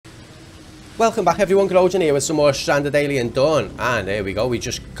Welcome back everyone, Grojan here with some more Stranded Alien Dawn. And there we go, we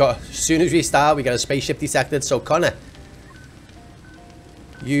just got, as soon as we start, we get a spaceship detected. So Connor,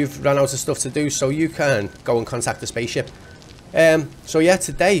 you've run out of stuff to do, so you can go and contact the spaceship. So yeah,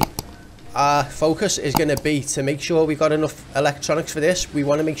 today our focus is going to be to make sure we've got enough electronics for this. We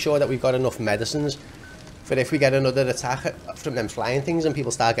want to make sure that we've got enough medicines for if we get another attack from them flying things and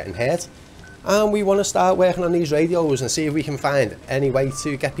people start getting hurt. And we want to start working on these radios and see if we can find any way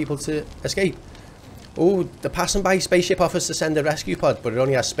to get people to escape. Oh, the passing by spaceship offers to send a rescue pod, but it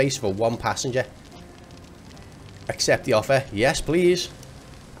only has space for one passenger. Accept the offer. Yes, please.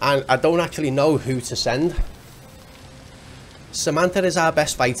 And I don't actually know who to send. Samantha is our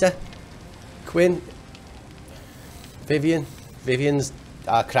best fighter. Quin. Vivian's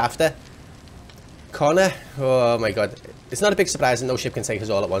our crafter. Connor. Oh my god. It's not a big surprise that no ship can take us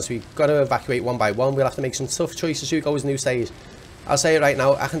all at once. We've got to evacuate one by one. We'll have to make some tough choices who goes and who stays. I'll say it right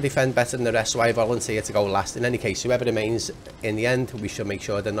now, I can defend better than the rest, so I volunteer to go last. In any case, whoever remains in the end, we should make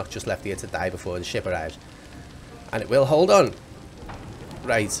sure they're not just left here to die before the ship arrives. And it will hold on.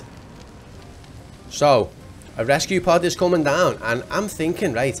 Right. So, a rescue pod is coming down, and I'm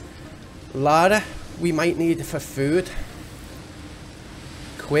thinking, right, Laara, we might need for food.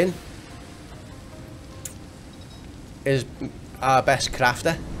 Quin is our best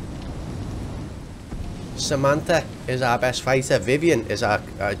crafter. Samantha is our best fighter. Vivian is our...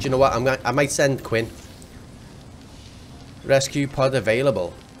 do you know what? I might send Quin. Rescue pod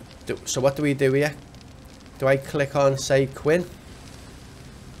available. So what do we do here? Do I click on, say, Quin?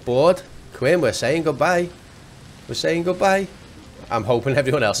 Board? Quin, we're saying goodbye. We're saying goodbye. I'm hoping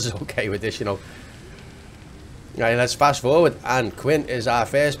everyone else is okay with this, you know. Right, let's fast forward. And Quin is our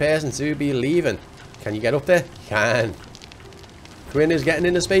first person to be leaving. Can you get up there? Can. Quin is getting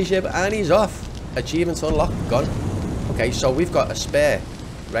in the spaceship and he's off. Achievements unlocked. Gone. Okay, so we've got a spare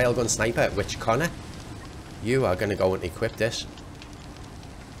railgun sniper, which Connor, you are going to go and equip this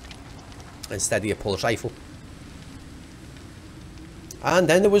instead of your pulse rifle. And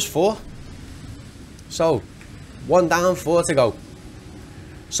then there was 4. So 1 down, 4 to go.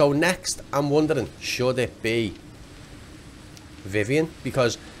 So next, I'm wondering, should it be Vivian?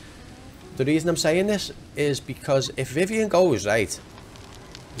 Because the reason I'm saying this is because if Vivian goes, right,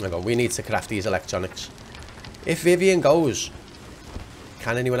 we need to craft these electronics. If Vivian goes,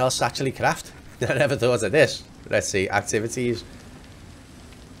 can anyone else actually craft? I never thought of this. Let's see, activities,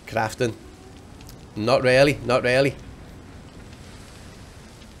 crafting. Not really, not really.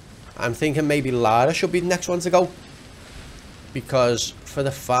 I'm thinking maybe Laara should be the next one to go. Because for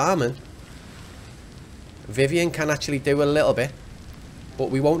the farming, Vivian can actually do a little bit. But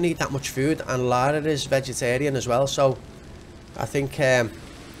we won't need that much food, and Laara is vegetarian as well, so I think the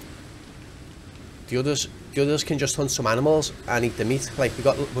others can just hunt some animals and eat the meat. Like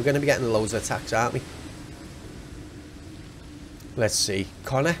we're going to be getting loads of attacks, aren't we? Let's see,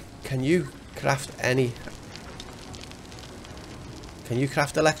 Connor, can you craft any? Can you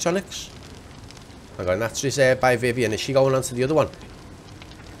craft electronics? Hang on, that's reserved by Vivian. Is she going on to the other one?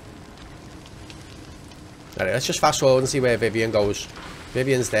 Alright, let's just fast forward and see where Vivian goes.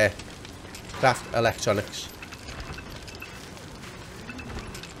 Vivian's there. Craft electronics.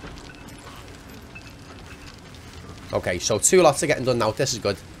 Okay, so 2 lots are getting done now. This is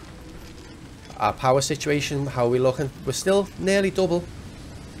good. Our power situation, how are we looking? We're still nearly double,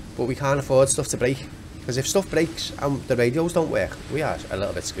 but we can't afford stuff to break. Because if stuff breaks and the radios don't work, we are a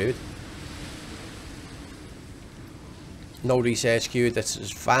little bit screwed. No research queue, this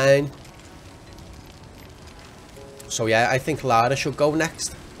is fine. So yeah, I think Laara should go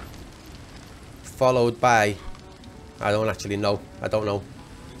next. Followed by... I don't actually know. I don't know.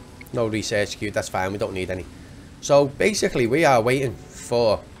 No research queue, that's fine, we don't need any. So basically we are waiting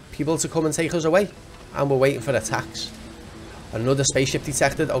for people to come and take us away. And we're waiting for attacks. Another spaceship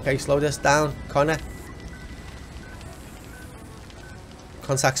detected. Okay, slow this down. Connor.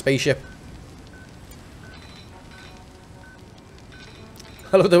 Contact spaceship.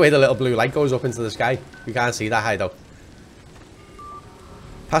 I love the way the little blue light goes up into the sky. We can't see that high though.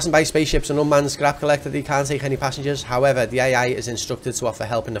 Passing by spaceships, an unmanned scrap collector. They can't take any passengers. However, the AI is instructed to offer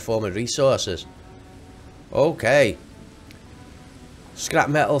help in the form of resources. Okay. Scrap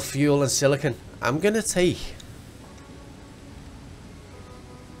metal, fuel and silicon. I'm going to take...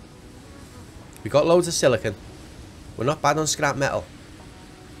 We got loads of silicon. We're not bad on scrap metal.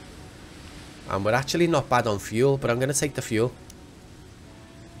 And we're actually not bad on fuel, but I'm going to take the fuel.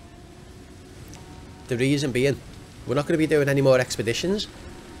 The reason being, we're not going to be doing any more expeditions,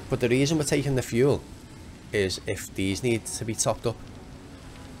 but the reason we're taking the fuel is if these need to be topped up.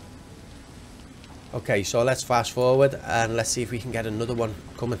 Okay, so let's fast forward and let's see if we can get another one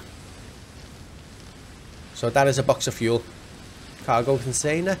coming. So that is a box of fuel. Cargo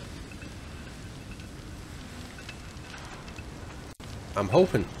container. I'm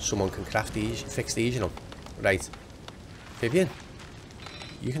hoping someone can craft these, fix these, you know. Right. Vivian,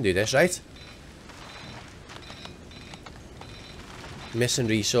 you can do this, right? Missing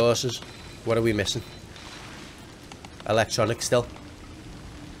resources. What are we missing? Electronics still.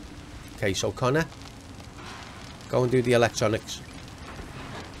 Okay, so Connor, go and do the electronics.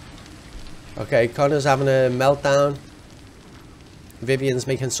 Okay, Connor's having a meltdown. Vivian's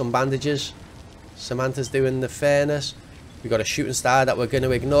making some bandages. Samantha's doing the furnace. We've got a shooting star that we're going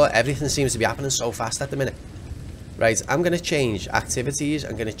to ignore. Everything seems to be happening so fast at the minute. Right, I'm going to change activities.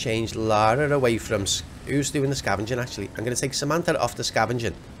 I'm going to change Laara away from... Who's doing the scavenging, actually? I'm going to take Samantha off the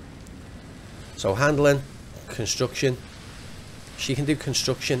scavenging. So, handling, construction. She can do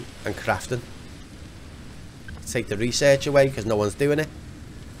construction and crafting. Take the research away, because no one's doing it.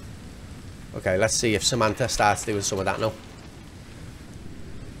 Okay, let's see if Samantha starts doing some of that now.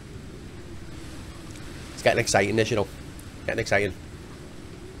 It's getting exciting, this, you know. Getting exciting.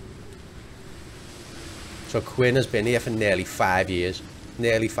 So Quin has been here for nearly 5 years.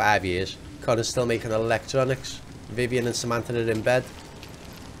 Nearly 5 years. Connor's still making electronics. Vivian and Samantha are in bed.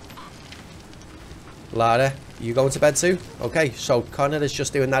 Laara, you going to bed too? Okay, so Connor is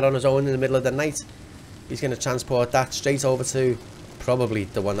just doing that on his own in the middle of the night. He's going to transport that straight over to probably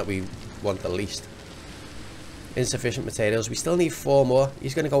the one that we want the least. Insufficient materials. We still need 4 more.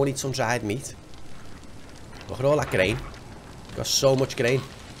 He's going to go and eat some dried meat. Look at all that grain. Got so much grain.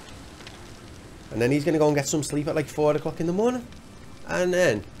 And then he's going to go and get some sleep at like 4 o'clock in the morning. And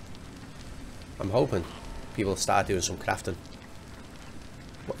then I'm hoping people start doing some crafting.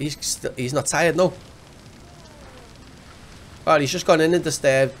 What, he's not tired, no. Oh, he's just gone in and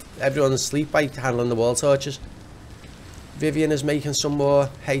disturbed everyone's sleep by handling the wall torches. Vivian is making some more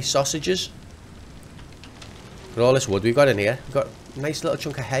hay sausages. Look at all this wood we've got in here. We've got a nice little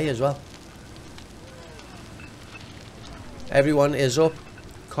chunk of hay as well. Everyone is up.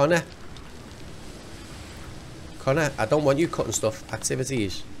 Connor, I don't want you cutting stuff.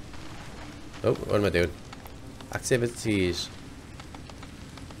 Activities. Oh, what am I doing? Activities.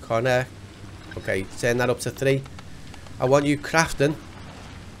 Connor. Okay, turn that up to 3. I want you crafting.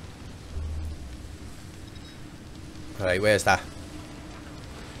 Alright, where's that?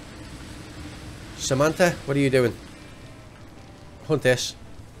 Samantha, what are you doing? Hunt this.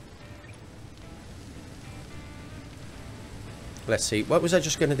 Let's see. What was I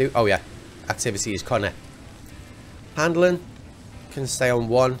just going to do? Oh, yeah. Activities. Connor. Handling. Can stay on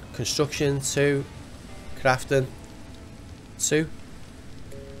 1. Construction. 2. Crafting. 2.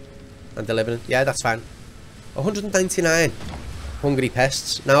 And delivering. Yeah, that's fine. 199. Hungry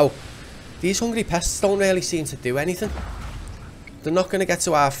pests. Now, these hungry pests don't really seem to do anything. They're not going to get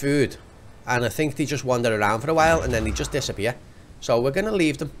to our food. And I think they just wander around for a while and then they just disappear. So we're going to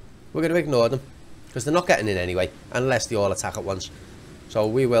leave them. We're going to ignore them. Because they're not getting in anyway, unless they all attack at once. So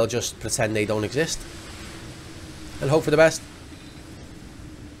we will just pretend they don't exist. And hope for the best.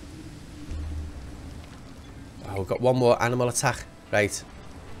 Oh, we've got one more animal attack. Right.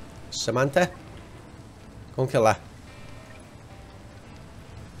 Samantha. Go and kill that.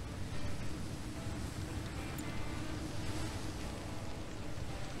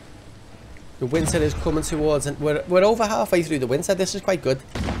 The winter is coming towards, and we're over halfway through the winter. This is quite good.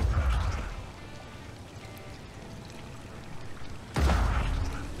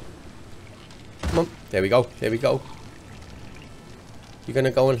 Come on. There we go. There we go. You're going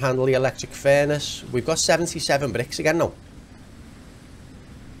to go and handle the electric furnace. We've got 77 bricks again now.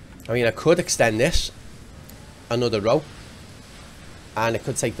 I mean, I could extend this another row. And it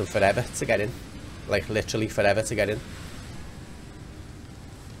could take them forever to get in. Like, literally forever to get in.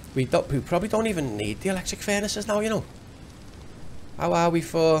 We probably don't even need the electric furnaces now, you know. How are we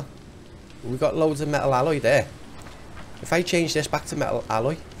for... We've got loads of metal alloy there. If I change this back to metal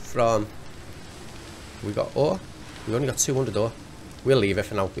alloy from... We got ore. We've only got 200 ore. We'll leave it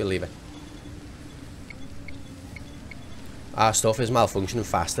for now. We'll leave it. Our stuff is malfunctioning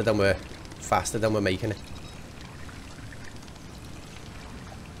faster than we're making it.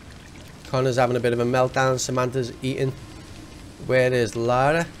 Connor's having a bit of a meltdown. Samantha's eating. Where is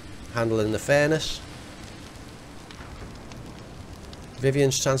Laara? Handling the furnace.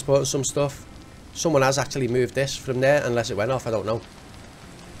 Vivian's transporting some stuff. Someone has actually moved this from there, unless it went off, I don't know.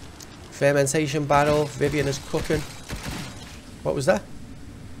 Fermentation barrel. Vivian is cooking. What was that?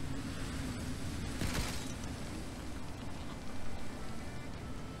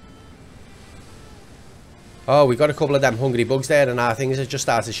 Oh, we got a couple of them hungry bugs there, and our things have just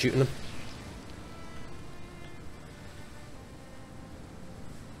started shooting them.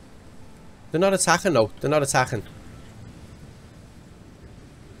 They're not attacking though. They're not attacking.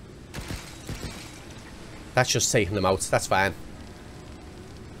 That's just taking them out. That's fine.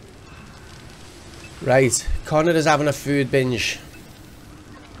 Right. Connor is having a food binge.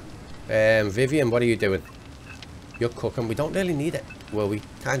 Vivian, what are you doing? You're cooking. We don't really need it. Well, we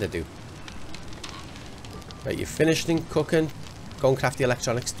kind of do. Right, you're finished in cooking. Go and craft the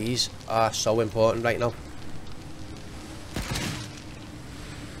electronics. These are so important right now.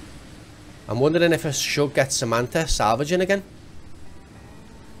 I'm wondering if I should get Samantha salvaging again.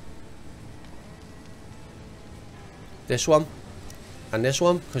 This one. And this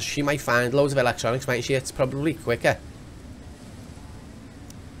one. Because she might find loads of electronics, mightn't she? It's probably quicker.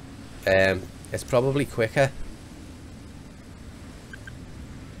 It's probably quicker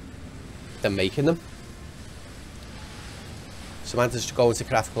than making them. Samantha's going to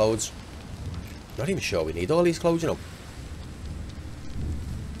craft clothes. Not even sure we need all these clothes, you know.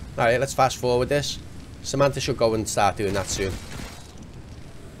 Alright, let's fast forward this. Samantha should go and start doing that soon.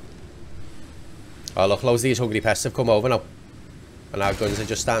 Oh look, loads of these hungry pests have come over now. And our guns are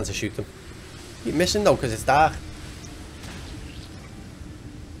just starting to shoot them. Keep missing though, because it's dark.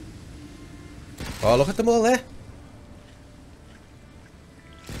 Oh, look at them all there.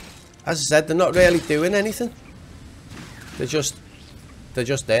 As I said, they're not really doing anything. They're just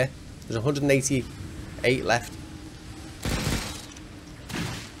there. There's 188 left.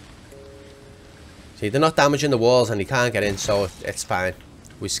 See, they're not damaging the walls and they can't get in, so it's fine.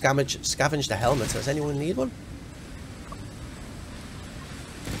 We scavenged the helmet. Does anyone need one?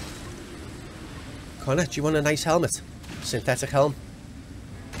 Connor, do you want a nice helmet? Synthetic helm.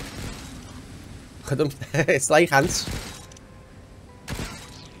 Look at them. It's like ants.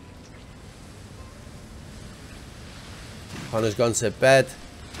 Connor's gone to bed.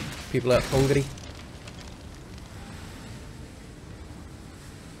 People are hungry.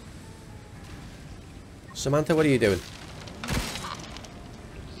 Samantha, what are you doing?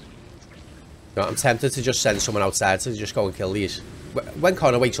 No, I'm tempted to just send someone outside to just go and kill these. When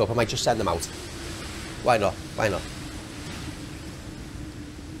Connor wakes up, I might just send them out. Why not? Why not?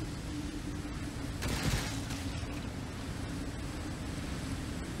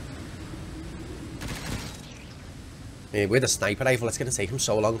 Yeah, with a sniper rifle, it's going to take him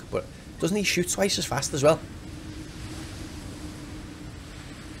so long, but doesn't he shoot twice as fast as well?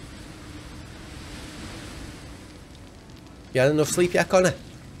 You had enough sleep yet, Connor?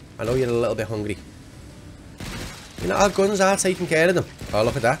 I know you're a little bit hungry. You know, our guns are taking care of them. Oh,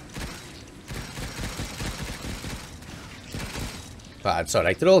 look at that. But it's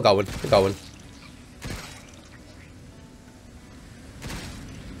alright, they're all going. They're going.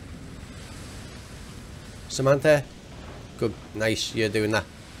 Samantha. Good, nice, you're doing that.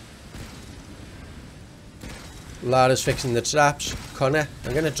 Laara's fixing the traps. Connor,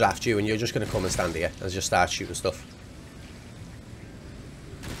 I'm going to draft you and you're just going to come and stand here and just start shooting stuff.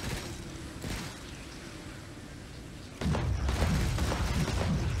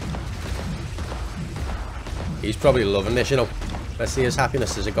 He's probably loving this, you know. Let's see his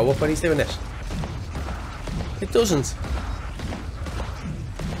happiness. Does it go up when he's doing this? It doesn't.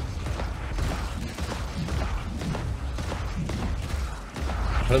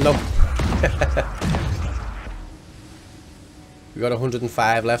 I don't know. We got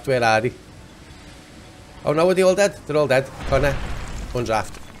 105 left. Where are they? Oh no, are they all dead? They're all dead. Connor,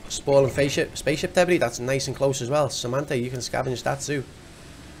 undraft. Spall and spaceship debris. That's nice and close as well. Samantha, you can scavenge that too.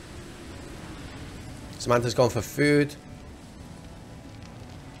 Samantha's going for food.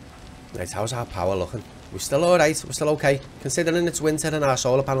 Right, how's our power looking? We're still alright, we're still okay. Considering it's winter and our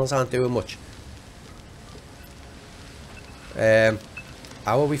solar panels aren't doing much.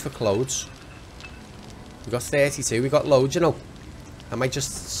 How are we for clothes? We got 32, we got loads, you know. I might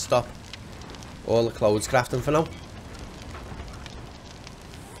just stop all the clothes crafting for now.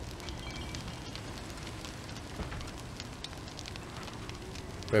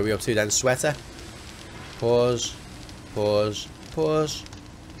 Where are we up to then? Sweater. Pause, pause, pause.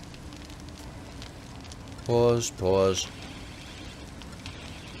 Pause, pause.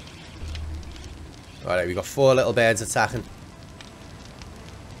 Alright, we got 4 little birds attacking.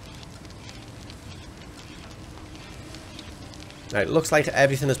 Right, looks like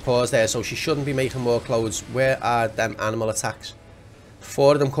everything is paused there, so she shouldn't be making more clothes. Where are them animal attacks?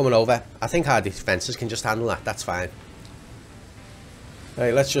 4 of them coming over. I think our defences can just handle that, that's fine.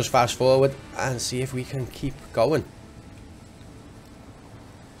 Right, let's just fast forward and see if we can keep going.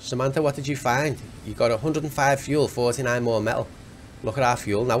 Samantha, what did you find? You got 105 fuel, 49 more metal. Look at our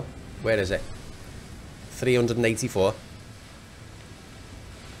fuel now. Where is it? 384.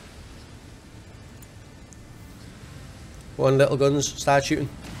 One little guns, start shooting.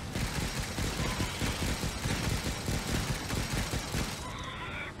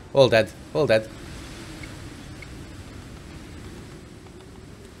 All dead. All dead.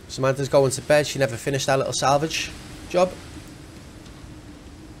 Samantha's going to bed. She never finished that little salvage job.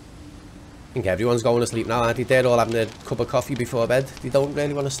 I think everyone's going to sleep now, aren't they? They're all having a cup of coffee before bed. They don't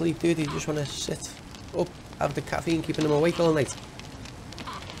really want to sleep, do they? They just want to sit up, have the caffeine, keeping them awake all night.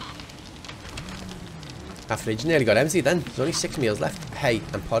 Our fridge nearly got empty then. There's only 6 meals left. Hay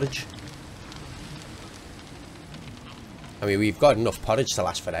and porridge. I mean, we've got enough porridge to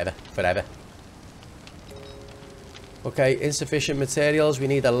last forever. Forever. Okay, insufficient materials. We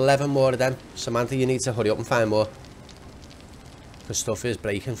need 11 more of them. Samantha, you need to hurry up and find more. Because stuff is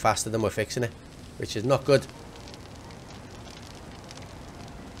breaking faster than we're fixing it. Which is not good.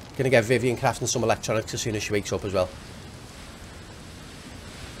 Gonna get Vivian crafting some electronics as soon as she wakes up as well.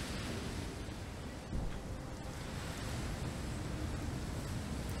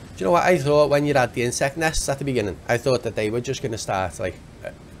 Do you know what I thought when you had the insect nests at the beginning? I thought that they were just going to start like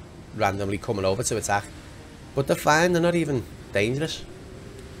randomly coming over to attack. But they're fine, they're not even dangerous.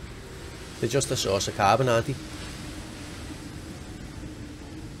 They're just a source of carbon, aren't they?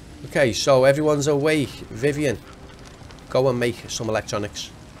 Okay, so everyone's awake. Vivian, go and make some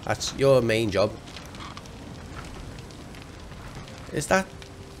electronics. That's your main job. Is that?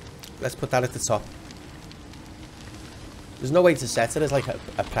 Let's put that at the top. There's no way to set it as like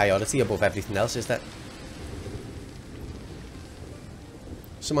a priority above everything else, is there?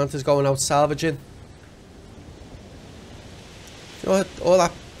 Samantha's going out salvaging. You know what? All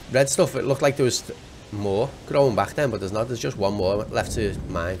that red stuff, it looked like there was more growing back then, but there's not. There's just one more left to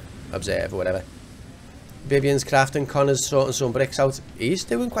mine, observe or whatever. Vivian's crafting, Connor's sorting some bricks out. He's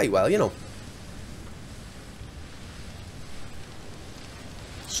doing quite well, you know.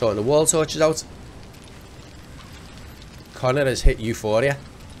 Sorting the wall torches out. Connor has hit euphoria.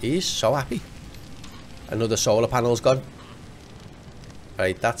 He's so happy. Another solar panel's gone.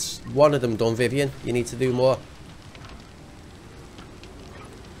 Right, that's one of them done, Vivian. You need to do more.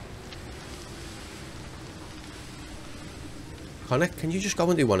 Connor, can you just go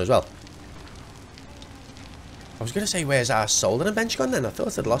and do one as well? I was going to say, where's our soldering bench gone then? I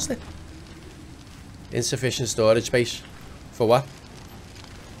thought I'd lost it. Insufficient storage space. For what?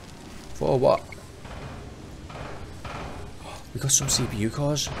 For what? We got some CPU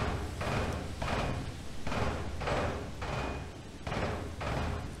cores.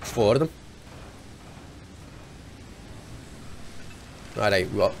 Four of them. Alright,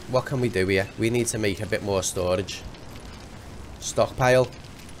 what can we do here? We need to make a bit more storage. Stockpile.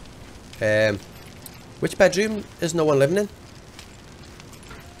 Which bedroom is no one living in?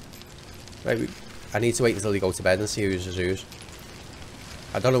 Right, I need to wait until they go to bed and see who's whose.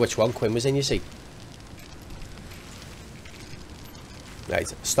 I don't know which one Quinn was in, you see. Right,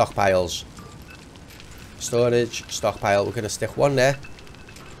 stockpiles. Storage, stockpile. We're going to stick one there.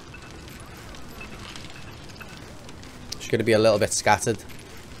 It's going to be a little bit scattered.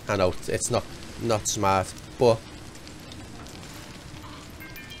 I know, it's not smart, but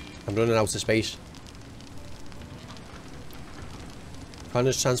I'm running out of space.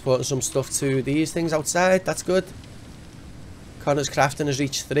 Connor's transporting some stuff to these things outside. That's good. Connor's crafting has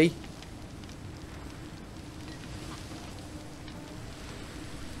reached 3.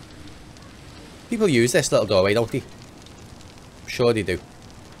 People use this little doorway, don't they? I'm sure they do.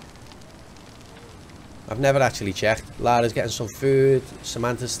 I've never actually checked. Lara's getting some food.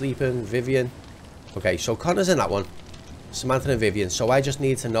 Samantha's sleeping. Vivian. Okay, so Connor's in that one. Samantha and Vivian. So I just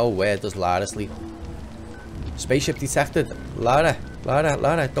need to know, where does Lara sleep? Spaceship detected. Lara,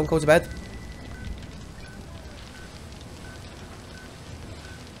 don't go to bed.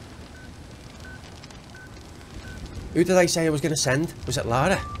 Who did I say I was going to send? Was it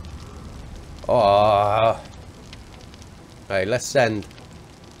Lara? Oh. Right, let's send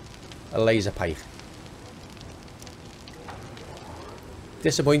a laser pike.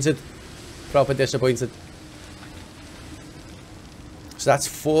 Disappointed. Proper disappointed. So that's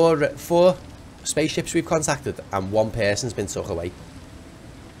four spaceships we've contacted, and one person's been took away.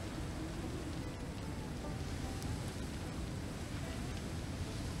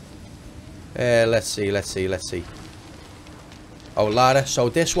 Let's see. Oh, Lara, so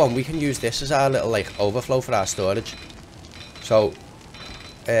this one, we can use this as our little like overflow for our storage. So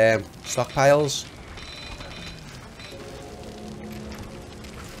stockpiles.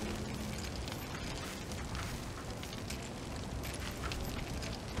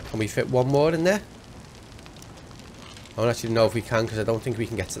 Can we fit one more in there? I don't actually know if we can, because I don't think we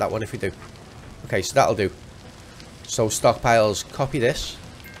can get to that one if we do. Okay, so that'll do. So stockpiles, copy this.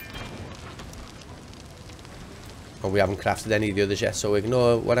 Oh, we haven't crafted any of the others yet, so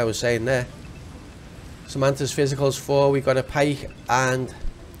ignore what I was saying there. Samantha's physicals 4, we got a pike and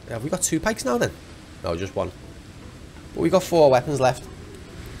Have we got 2 pikes now then? No, just 1. But we got 4 weapons left.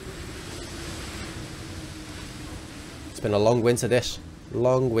 It's been a long winter, this.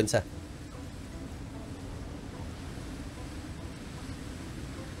 Long winter.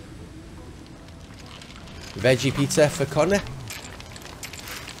 Veggie pizza for Connor.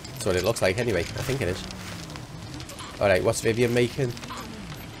 That's what it looks like anyway. I think it is. Alright, what's Vivian making?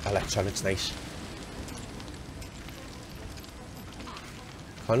 Electronics, nice.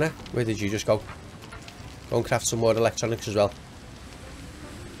 Connor, where did you just go? Go and craft some more electronics as well.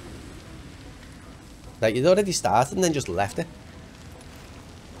 Like, you'd already started and then just left it.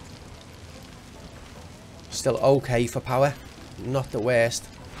 Still okay for power. Not the worst.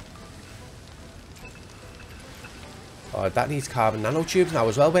 Oh, that needs carbon nanotubes now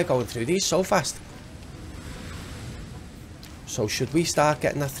as well. We're going through these so fast. So should we start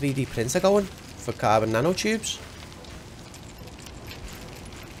getting that 3D printer going for carbon nanotubes?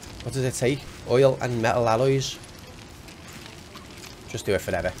 What does it take? Oil and metal alloys. Just do it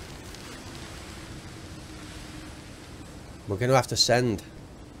forever. We're going to have to send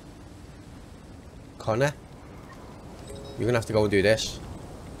Connor. You're going to have to go and do this.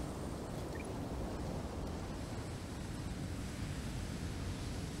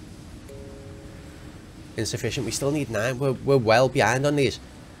 Insufficient. We still need 9. We're well behind on these.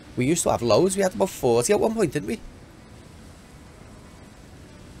 We used to have loads. We had about 40 at one point, didn't we?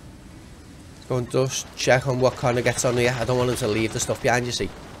 Let's go and just check on what Connor gets on here. I don't want him to leave the stuff behind, you see.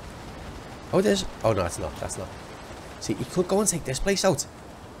 Oh, it is. Oh, no, it's not. That's not. See, he could go and take this place out.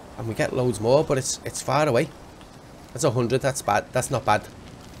 And we get loads more, but it's far away. That's 100. That's bad. That's not bad.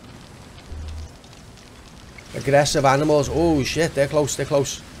 Aggressive animals. Oh, shit. They're close. They're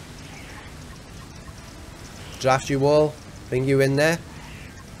close. Draft you all, bring you in there.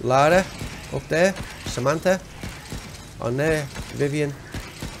 Lara, up there. Samantha, on there. Vivian,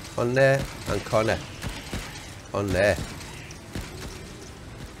 on there. And Connor, on there.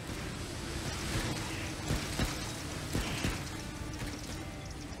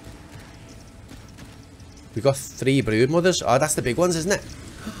 We got 3 brood mothers. Oh, that's the big ones, isn't it?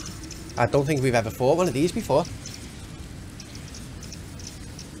 I don't think we've ever fought one of these before.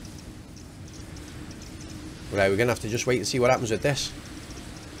 Right, we're going to have to just wait and see what happens with this.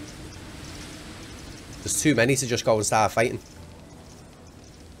 There's too many to just go and start fighting.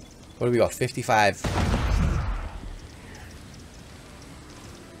 What have we got? 55.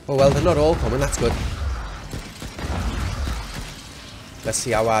 Oh well, they're not all coming, that's good. Let's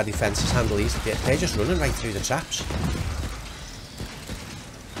see how our defences handle these. They're just running right through the traps.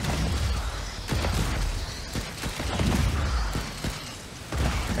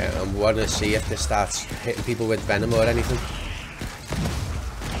 I want to see if this starts hitting people with venom or anything.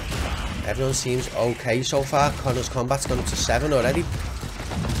 Everyone seems okay so far. Connor's combat's gone up to 7 already.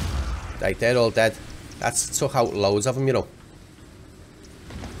 Right, they're all dead. That's took out loads of them, you know.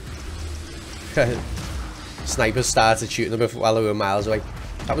 Snipers started shooting them while they were miles away.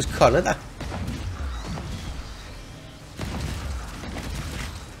 That was Connor, that.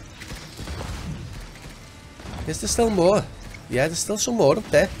 Is there still more? Yeah, there's still some more up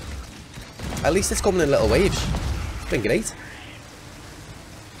there. At least it's coming in little waves. It's been great.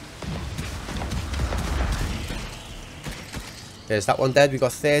 There's that one dead. We've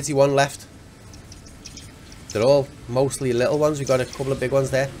got 31 left. They're all mostly little ones. We've got a couple of big ones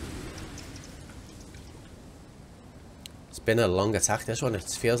there. It's been a long attack, this one. It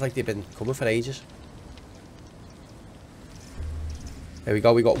feels like they've been coming for ages. There we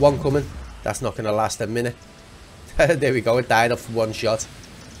go. We got one coming. That's not going to last a minute. There we go. It died off one shot.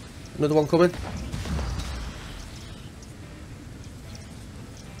 Another one coming.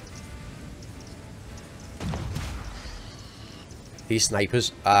 These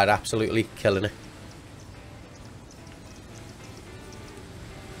snipers are absolutely killing it.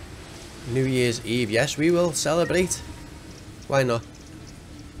 New Year's Eve. Yes, we will celebrate. Why not?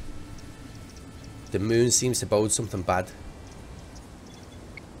 The moon seems to bode something bad.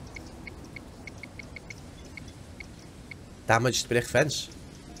 Damaged brick fence.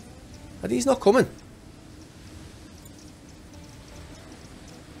 Are these not coming?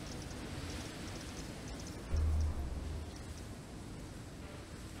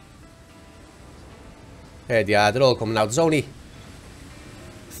 There they are, they're all coming out. There's only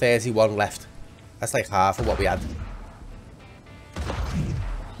 31 left. That's like half of what we had.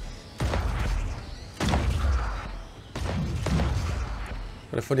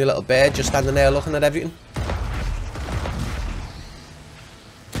 Got a funny little bird just standing there looking at everything.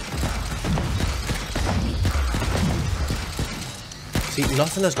 See,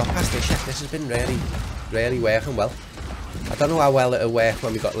 nothing has got past this yet. This has been really working well. I don't know how well it'll work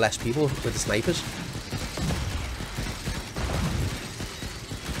when we got less people with the snipers.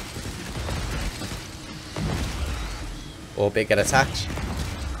 Or bigger attacks.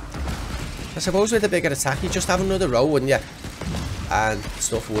 I suppose with a bigger attack, you just have another row, wouldn't you? And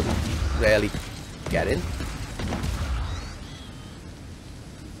stuff wouldn't really get in.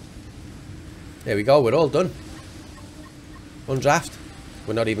 There we go, we're all done. Undraft.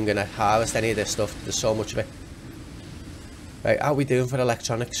 We're not even going to harvest any of this stuff. There's so much of it. Right, how are we doing for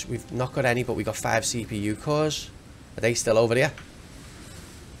electronics? We've not got any, but we got 5 CPU cores. Are they still over here?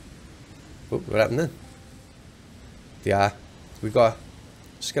 Oh, what happened then? They are. We've got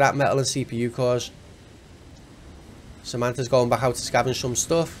scrap metal and CPU cores. Samantha's going back out to scavenge some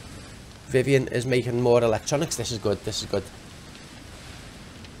stuff. Vivian is making more electronics. This is good, this is good.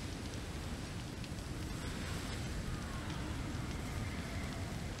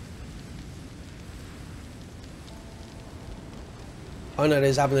 Honor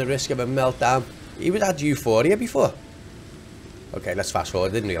is having a risk of a meltdown. He was at Euphoria before. Okay, let's fast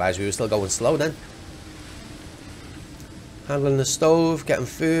forward. Didn't realise we were still going slow then. Handling the stove, getting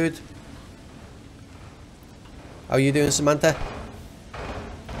food. How are you doing, Samantha?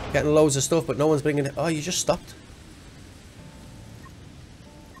 Getting loads of stuff, but no one's bringing it. Oh, you just stopped.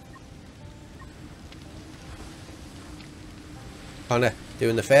 Connor,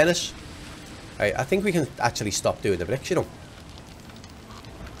 doing the furnace. Right, I think we can actually stop doing the bricks, you know.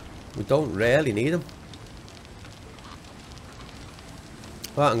 We don't really need them.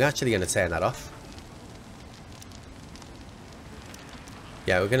 Well, I'm actually going to turn that off.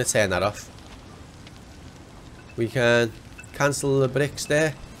 Yeah, we're going to turn that off. We can cancel the bricks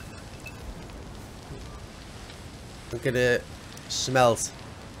there. I'm going to smelt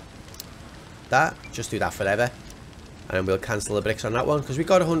that. Just do that forever. And then we'll cancel the bricks on that one. Because we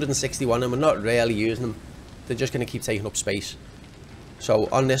got 161 and we're not really using them. They're just going to keep taking up space. So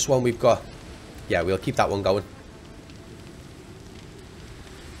on this one we've got... Yeah, we'll keep that one going.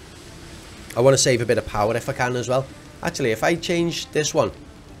 I want to save a bit of power if I can as well. Actually, if I change this one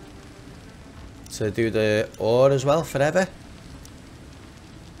to do the ore as well forever,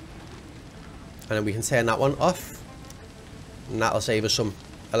 and then we can turn that one off, and that'll save us some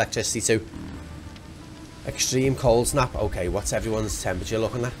electricity too. Extreme cold snap. Okay, what's everyone's temperature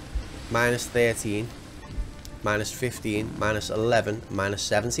looking at? Minus 13, minus 15, minus 11, minus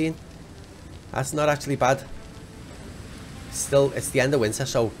 17. That's not actually bad. Still, it's the end of winter,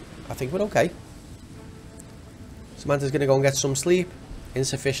 so I think we're okay. Samantha's going to go and get some sleep.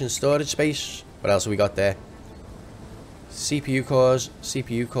 Insufficient storage space. What else have we got there? CPU cores,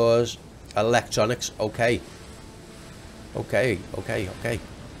 electronics. Okay. Okay.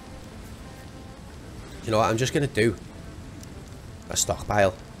 You know what? I'm just going to do a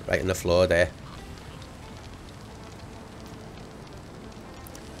stockpile right in the floor there.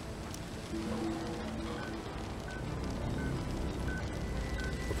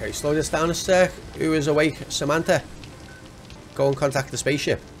 Okay, slow this down a sec. Who is awake? Samantha. Go and contact the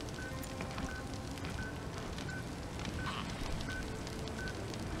spaceship.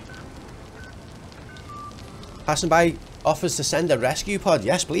 Passing by offers to send a rescue pod.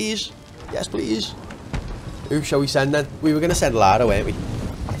 Yes, please. Yes, please. Who shall we send then? We were going to send Laara, weren't we?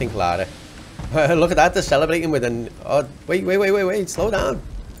 I think Laara. Look at that. They're celebrating with an... Oh, wait. Slow down.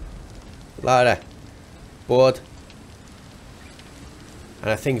 Laara. Board. And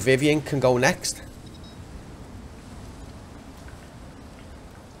I think Vivian can go next.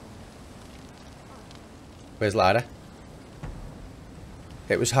 Where's Laara?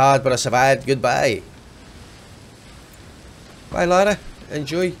 It was hard, but I survived. Goodbye. Bye, Laara.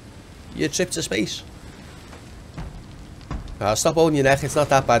 Enjoy your trip to space. Oh, stop holding your neck. It's not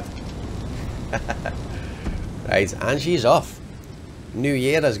that bad. Right, and she's off. New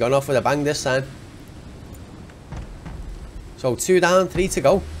Year has gone off with a bang this time. So 2 down, 3 to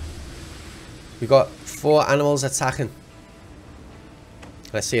go. We've got 4 animals attacking.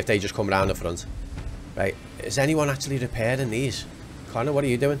 Let's see if they just come around the front. Right, is anyone actually repairing these? Connor, what are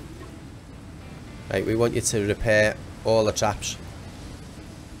you doing? Right, we want you to repair all the traps.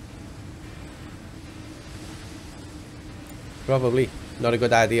 Probably not a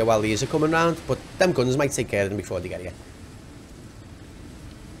good idea while these are coming round, but them guns might take care of them before they get here.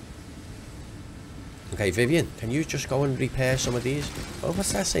 Okay, Vivian, can you just go and repair some of these? Oh,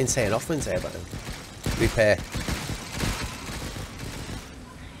 what's that saying? Turn off wind turbine. Repair.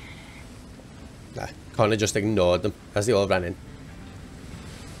 Nah, Connor just ignored them as they all ran in.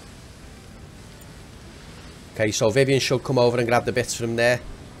 Okay, so Vivian should come over and grab the bits from there.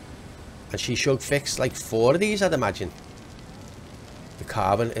 And she should fix like 4 of these, I'd imagine. The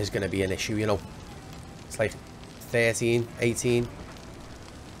carbon is going to be an issue, you know. It's like 13, 18,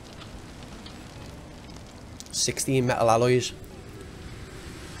 16 metal alloys.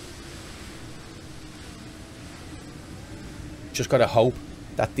 Just gotta hope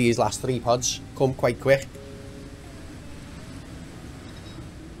that these last 3 pods come quite quick.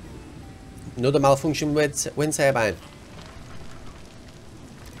 Another malfunction with wind turbine.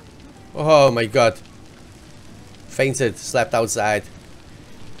 Oh my god. Fainted, slept outside.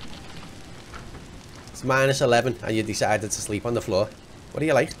 It's minus 11 and you decided to sleep on the floor. What do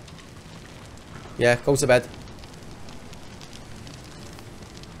you like? Yeah, go to bed.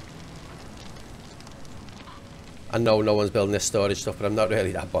 I know no one's building this storage stuff, but I'm not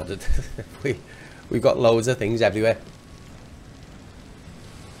really that bothered. We've got loads of things everywhere.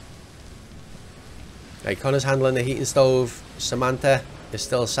 Right, Connor's handling the heating stove. Samantha is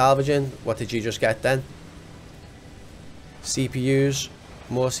still salvaging. What did you just get then? CPUs,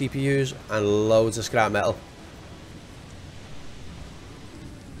 more CPUs, and loads of scrap metal.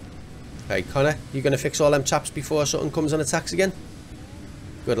 Right, Connor, you gonna fix all them chaps before something comes and attacks again?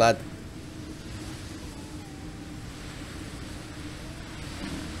 Good lad.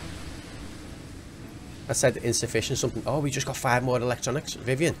 I said insufficient something. Oh, we just got 5 more electronics.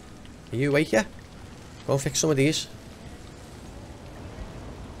 Vivian, are you awake yet? Go and fix some of these.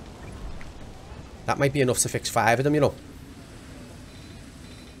 That might be enough to fix 5 of them, you know.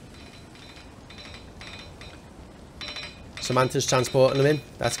 Samantha's transporting them in.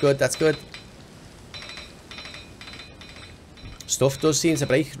 That's good, that's good. Stuff does seem to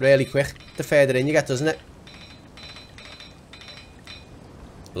break really quick the further in you get, doesn't it?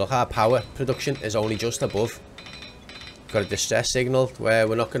 Look, our power production is only just above. Got a distress signal where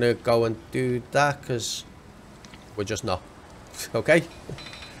we're not going to go and do that because we're just not. Okay?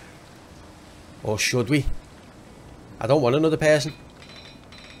 Or should we? I don't want another person.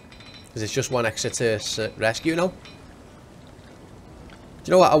 Because it's just one extra to rescue now. Do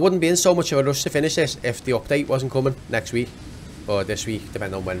you know what? I wouldn't be in so much of a rush to finish this if the update wasn't coming next week. Or this week,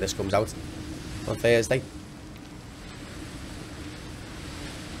 depending on when this comes out. On Thursday.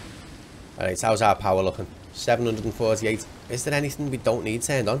 Alright, how's our power looking? 748. Is there anything we don't need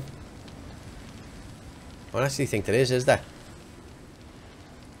turned on? I actually think there is there?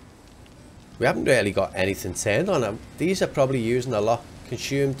 We haven't really got anything turned on. These are probably using a lot.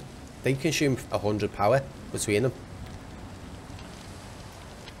 They consume 100 power between them.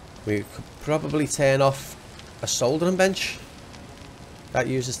 We could probably turn off a soldering bench. That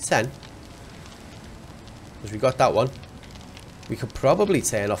uses 10. Because we got that one. We could probably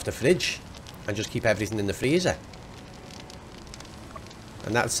turn off the fridge and just keep everything in the freezer.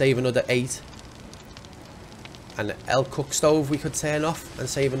 And that'd save another 8. And the L cook stove we could turn off and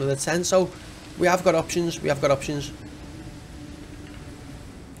save another 10. So we have got options. We have got options.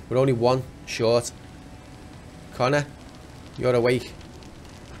 We're only 1 short. Connor, you're awake.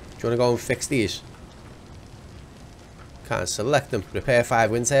 Do you want to go and fix these? Can't select them. Repair 5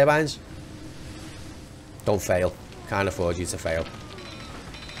 wind turbines. Don't fail. Can't afford you to fail.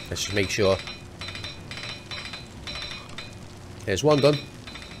 Let's just make sure. There's 1 done.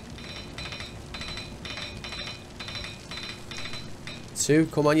 2.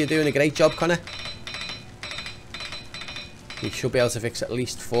 Come on, you're doing a great job, Connor. We should be able to fix at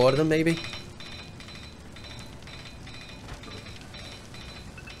least 4 of them, maybe.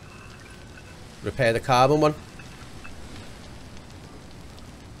 Repair the carbon one.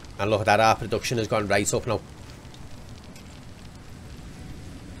 And look at that, our production has gone right up now.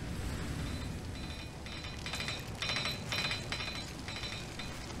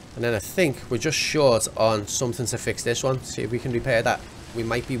 And then I think we're just short on something to fix this one. See if we can repair that. We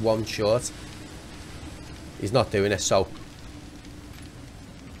might be 1 short. He's not doing it, so.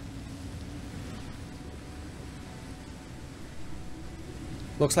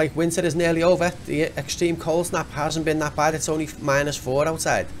 Looks like winter is nearly over. The extreme cold snap hasn't been that bad. It's only -4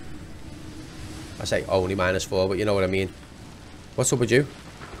 outside. I say only -4, but you know what I mean. What's up with you?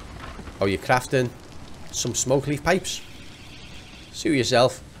 Oh, you're crafting some smoke leaf pipes. Sue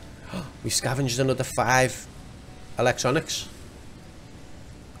yourself. We scavenged another 5 electronics.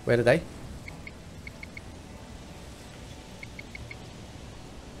 Where are they?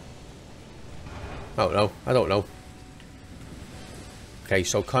 Oh no, I don't know. Okay,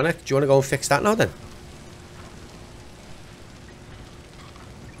 so Connor, do you want to go and fix that now then?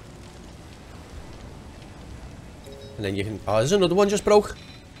 And then you can... Oh, there's another one just broke.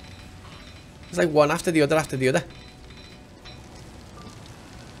 It's like one after the other after the other.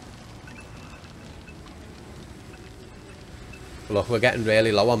 Look, we're getting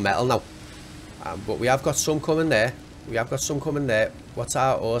really low on metal now. But we have got some coming there. We have got some coming there. What's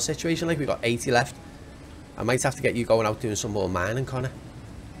our ore situation like? We've got 80 left. I might have to get you going out doing some more mining, Connor.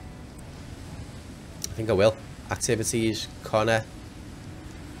 I think I will. Activities, Connor,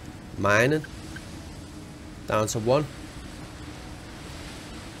 mining, down to 1.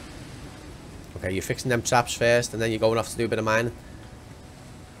 Okay, you're fixing them traps first, and then you're going off to do a bit of mining.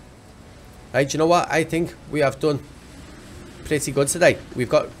 Right, do you know what? I think we have done pretty good today. We've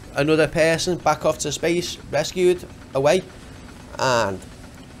got another person back off to space, rescued, away, and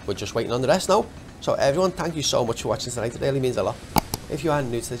we're just waiting on the rest now. So everyone, thank you so much for watching tonight. It really means a lot. If you are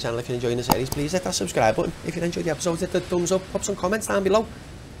new to the channel, if you're enjoying the series, please hit that subscribe button. If you enjoyed the episodes, hit the thumbs up, pop some comments down below,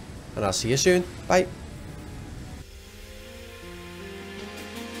 and I'll see you soon. Bye.